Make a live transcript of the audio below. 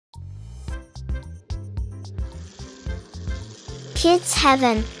Kids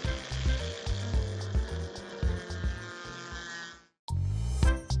Heaven.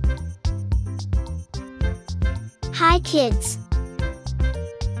 Hi kids.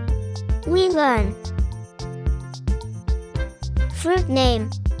 We learn fruit name.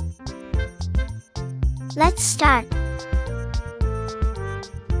 Let's start.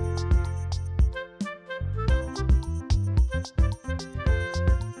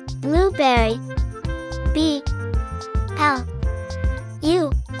 Blueberry. B L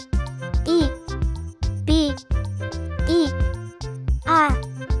U E B E R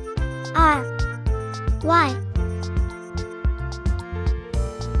R Y.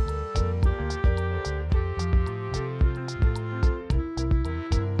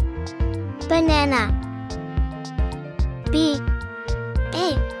 Banana. B A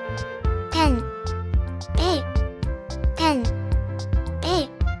N A N A.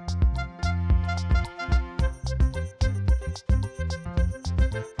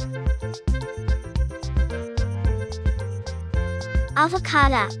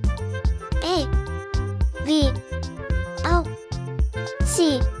 Avocado. A V O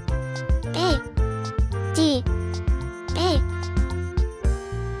C A D A.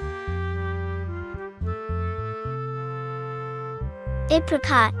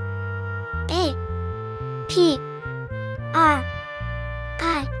 Apricot. A P R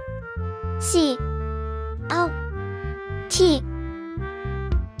I C O T.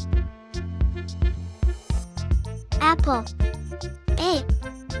 Apple. A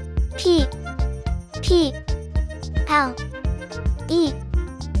P P L E.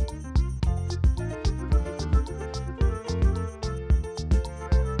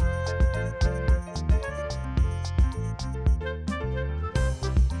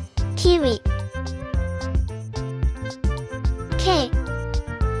 Kiwi. K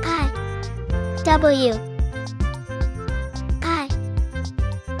I W I.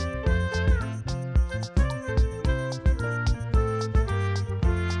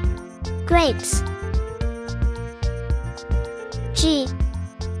 Grapes. G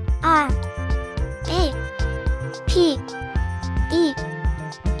R A P E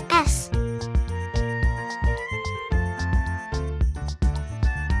S.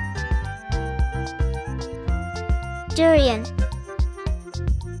 Durian.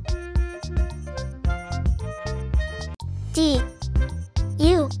 D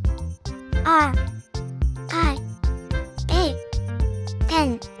U R I A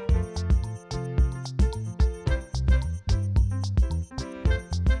N.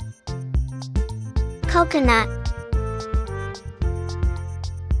 Coconut.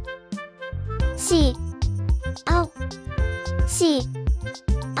 C O C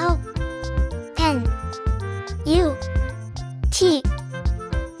O N U T.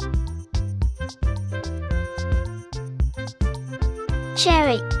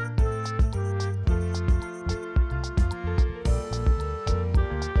 Cherry.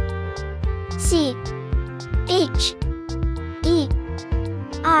 C H E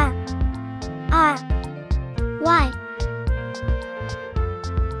R R Y.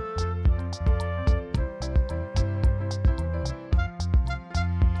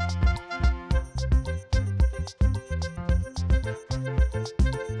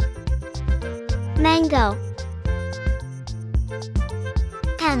 Mango.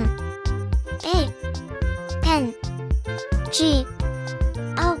 M A N G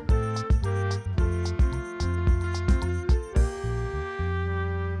O.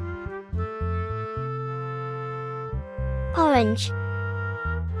 Orange.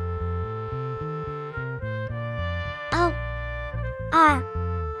 O R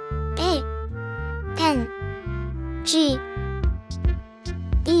A N G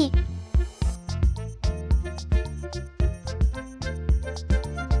E.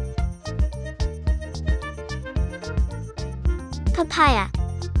 Papaya.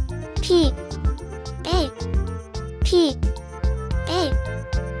 P A P A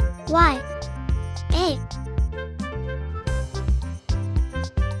Y A.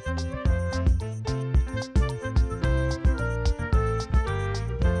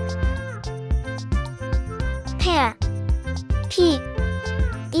 Pear. P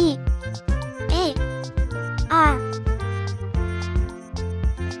E A R.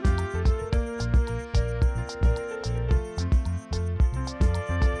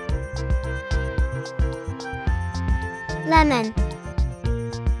 Lemon.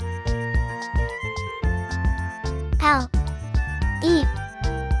 L E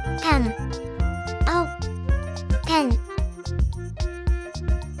M O N.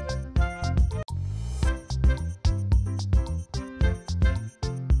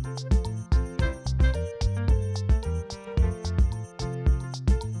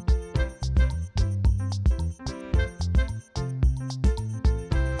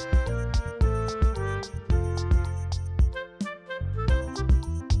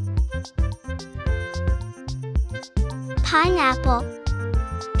 pineapple.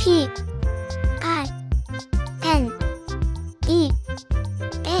 P I N E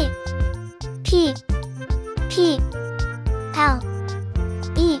A P P L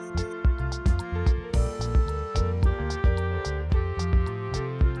E.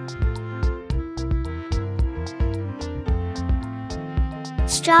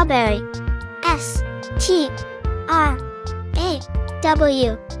 Strawberry. S T R A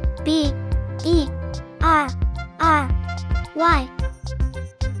W B E R R Y.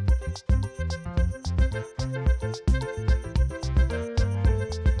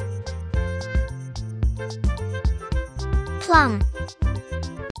 Plum.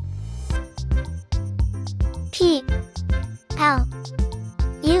 P L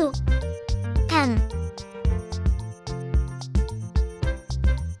U M.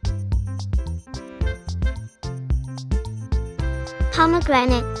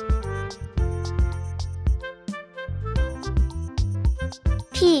 Pomegranate.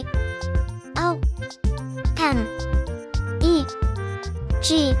 P O M E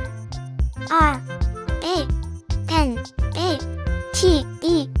G R A N A T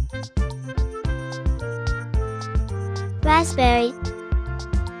E. Raspberry.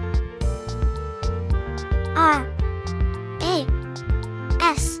 R A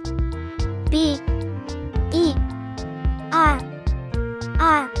S B E R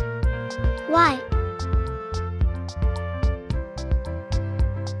R Y.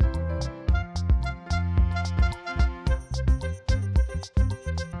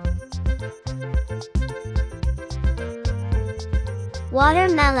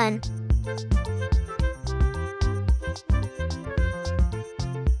 Watermelon.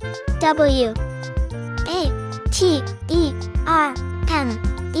 W A T E R M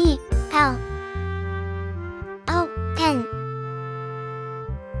E L O N.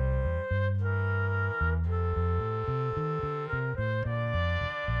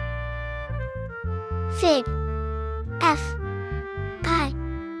 Fig. F I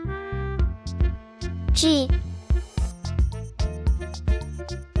G.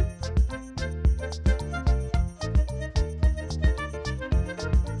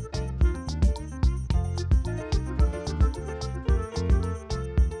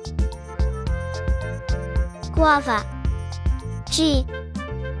 Guava. G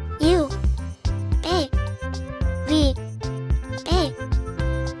U A V A.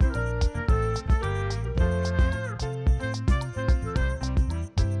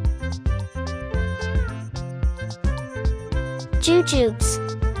 Jujubes.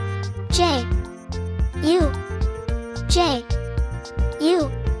 J U J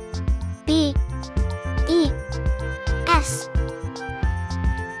U B E S.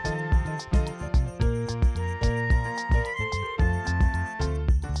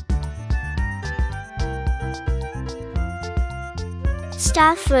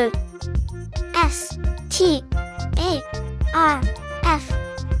 Starfruit. S T A R F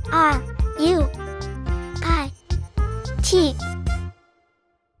R U I T.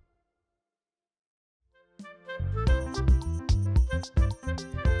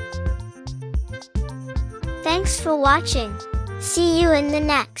 Thanks for watching. See you in the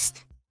next.